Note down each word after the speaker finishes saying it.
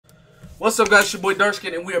What's up, guys? It's your boy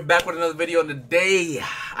Darkskin, and we are back with another video. And today,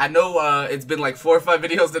 I know it's been like 4 or 5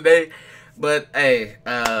 videos today, but hey,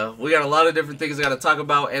 we got a lot of different things I got to talk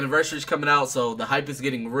about. Anniversary's coming out, so the hype is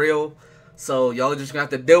getting real. So y'all are just gonna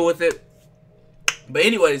have to deal with it. But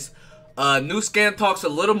anyways, new scan talks a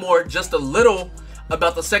little more, just a little,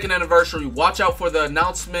 about the 2nd anniversary. Watch out for the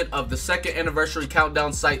announcement of the 2nd anniversary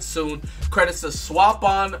countdown site soon. Credits to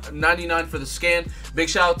SwapOn99 for the scan. Big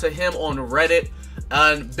shout out to him on Reddit.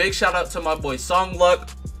 And big shout out to my boy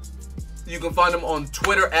Songluck. You can find him on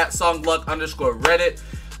Twitter at Songluck_Reddit.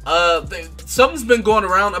 Something's been going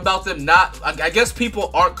around about them not, I guess people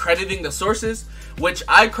aren't crediting the sources, which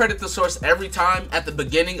I credit the source every time at the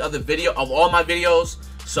beginning of the video, of all my videos.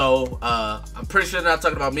 So, I'm pretty sure they're not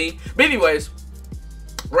talking about me. But anyways,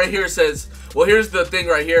 right here it says, well, here's the thing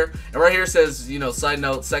right here. And right here it says, you know, side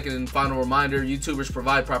note, second and final reminder, YouTubers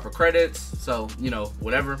provide proper credits. So, you know,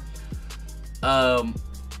 whatever.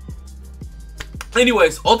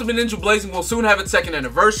 Anyways, Ultimate Ninja Blazing will soon have its 2nd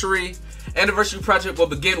anniversary. Anniversary project will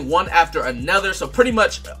begin one after another. So pretty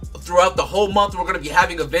much throughout the whole month, we're going to be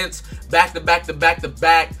having events back to back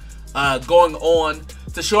going on.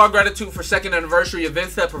 To show our gratitude for 2nd anniversary,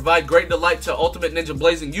 events that provide great delight to Ultimate Ninja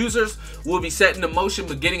Blazing users will be set into motion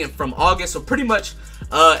beginning from August. So pretty much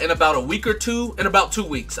in about a week or two, in about 2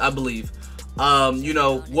 weeks, I believe. You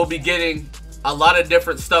know, we'll be getting a lot of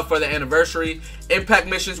different stuff for the anniversary. Impact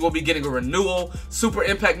missions will be getting a renewal. Super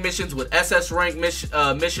Impact missions with SS rank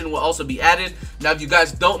mission will also be added. Now, if you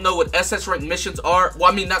guys don't know what SS rank missions are,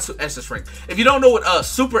 well, I mean, not SS rank. If you don't know what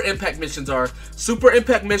Super Impact missions are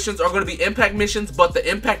going to be impact missions, but the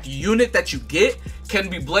impact unit that you get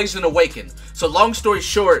can be Blazing Awakened. So long story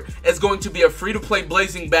short, it's going to be a free-to-play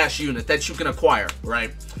Blazing Bash unit that you can acquire,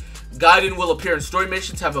 right? Gaiden will appear in story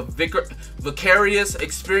missions, have a vicarious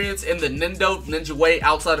experience in the ninja way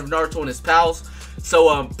outside of Naruto and his pals.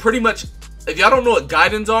 So pretty much, if y'all don't know what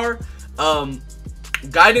Gaidens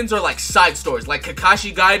are like side stories. Like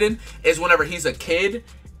Kakashi Gaiden is whenever he's a kid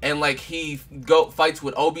and like he fights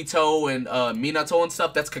with Obito and Minato and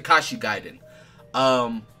stuff. That's Kakashi Gaiden.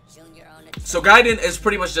 So Gaiden is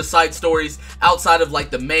pretty much just side stories outside of like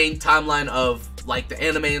the main timeline of like the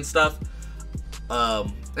anime and stuff.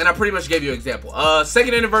 And I pretty much gave you an example.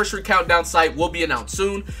 2nd anniversary countdown site will be announced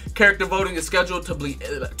soon. Character voting is scheduled to be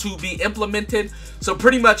implemented. So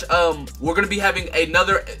pretty much, we're gonna be having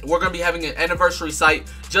an anniversary site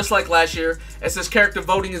just like last year. It says character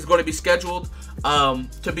voting is going to be scheduled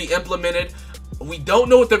to be implemented. We don't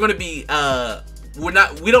know what they're going to be. We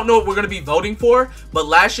don't know what we're going to be voting for. But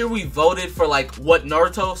last year we voted for like what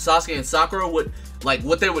Naruto, Sasuke, and Sakura would like,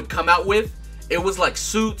 what they would come out with. It was like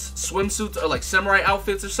suits, swimsuits, or like samurai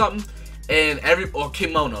outfits or something, and or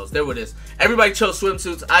kimonos. There it is. Everybody chose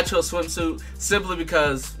swimsuits. I chose swimsuit simply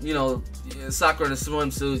because, you know, Sakura in a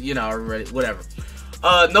swimsuit, you know, already, whatever.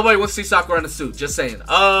 Nobody wants to see Sakura in a suit. Just saying.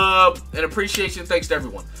 An appreciation, thanks to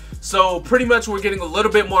everyone. So pretty much, we're getting a little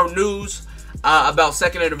bit more news about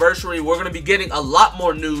 2nd anniversary. We're gonna be getting a lot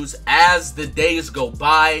more news as the days go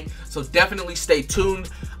by. So definitely stay tuned.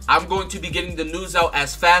 I'm going to be getting the news out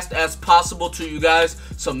as fast as possible to you guys,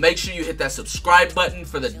 so make sure you hit that subscribe button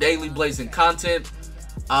for the daily Blazing content.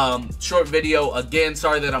 Short video, again,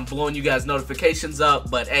 sorry that I'm blowing you guys notifications up,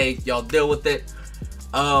 but hey, y'all deal with it.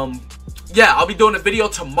 Yeah, I'll be doing a video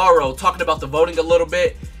tomorrow talking about the voting a little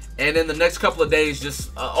bit, and in the next couple of days, just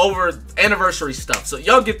over anniversary stuff, so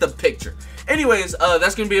y'all get the picture. Anyways,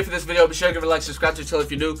 that's going to be it for this video. Be sure to give it a like, subscribe to the channel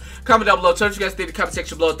if you're new. Comment down below. Tell us what you guys think in the comment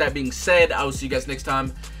section below. With that being said, I will see you guys next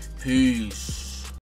time. Peace.